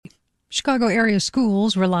Chicago area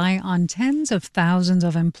schools rely on tens of thousands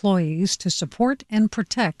of employees to support and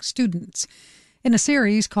protect students. In a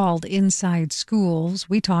series called Inside Schools,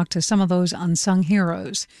 we talk to some of those unsung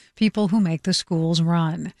heroes, people who make the schools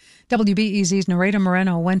run. WBEZ's Nereida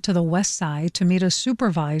Moreno went to the West Side to meet a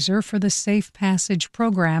supervisor for the Safe Passage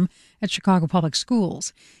program at Chicago Public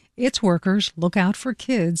Schools. Its workers look out for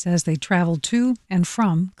kids as they travel to and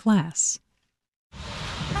from class.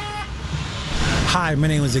 Hi, my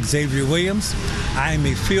name is Xavier Williams. I am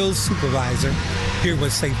a field supervisor here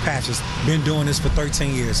with Safe Passage. Been doing this for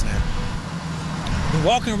 13 years now. We're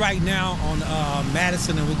walking right now on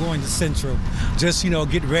Madison, and we're going to Central. Just,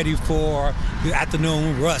 get ready for the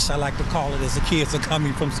afternoon rush, I like to call it, as the kids are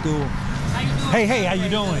coming from school. How you doing? Hey, how you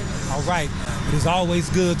doing? All right. It is always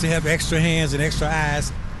good to have extra hands and extra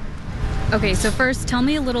eyes. Okay, so first, tell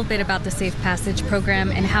me a little bit about the Safe Passage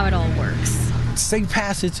program and how it all works. Safe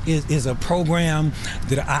Passage is a program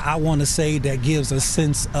that I want to say that gives a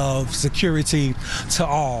sense of security to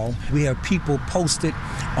all. We have people posted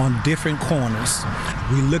on different corners.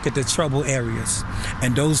 We look at the trouble areas,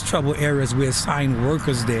 and those trouble areas we assign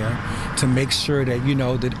workers there to make sure that,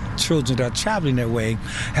 that children that are traveling that way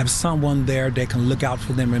have someone there that can look out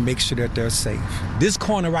for them and make sure that they're safe. This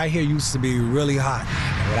corner right here used to be really hot.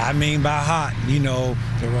 And what I mean by hot,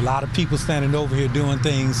 there were a lot of people standing over here doing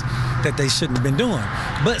things that they shouldn't have been doing.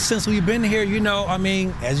 But since we've been here,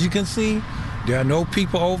 as you can see, there are no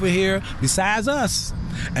people over here besides us.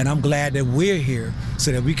 And I'm glad that we're here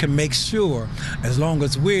so that we can make sure, as long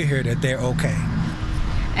as we're here, that they're okay.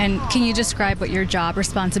 And can you describe what your job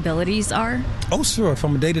responsibilities are? Oh, sure.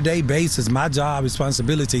 From a day-to-day basis, my job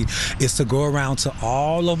responsibility is to go around to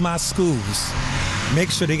all of my schools, make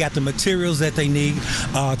sure they got the materials that they need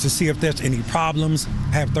to see if there's any problems.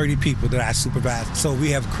 I have 30 people that I supervise. So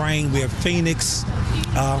we have Crane, we have Phoenix,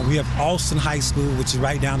 we have Austin High School, which is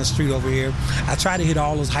right down the street over here. I try to hit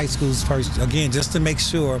all those high schools first, again, just to make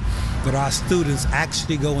sure that our students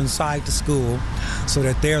actually go inside the school so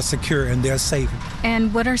that they're secure and they're safe.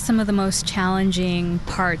 And what are some of the most challenging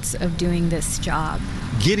parts of doing this job?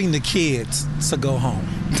 Getting the kids to go home.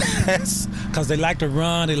 Because they like to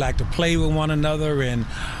run, they like to play with one another and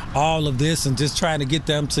all of this, and just trying to get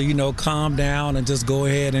them to, calm down and just go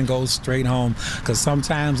ahead and go straight home. Because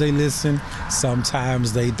sometimes they listen,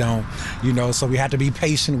 sometimes they don't, so we have to be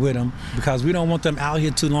patient with them because we don't want them out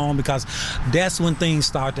here too long, because that's when things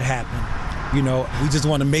start to happen. We just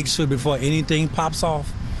want to make sure before anything pops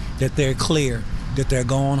off that they're clear, that they're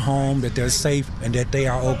going home, that they're safe, and that they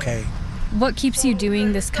are okay. What keeps you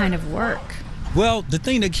doing this kind of work? Well, the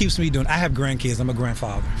thing that keeps me doing, I have grandkids, I'm a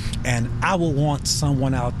grandfather, and I will want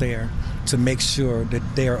someone out there to make sure that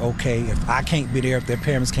they're okay. If I can't be there, if their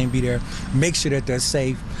parents can't be there, make sure that they're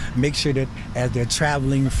safe, make sure that as they're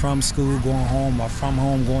traveling from school, going home, or from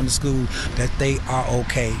home, going to school, that they are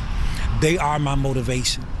okay. They are my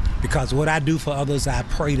motivation, because what I do for others, I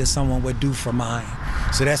pray that someone would do for mine.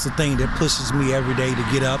 So that's the thing that pushes me every day to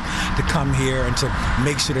get up, to come here and to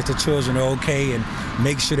make sure that the children are okay, and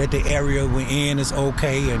make sure that the area we're in is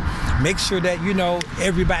okay, and make sure that,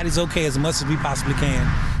 everybody's okay as much as we possibly can.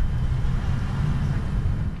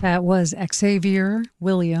 That was Xavier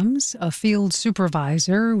Williams, a field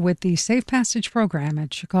supervisor with the Safe Passage program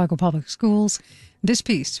at Chicago Public Schools. This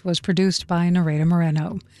piece was produced by Nereida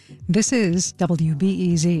Moreno. This is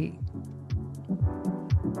WBEZ.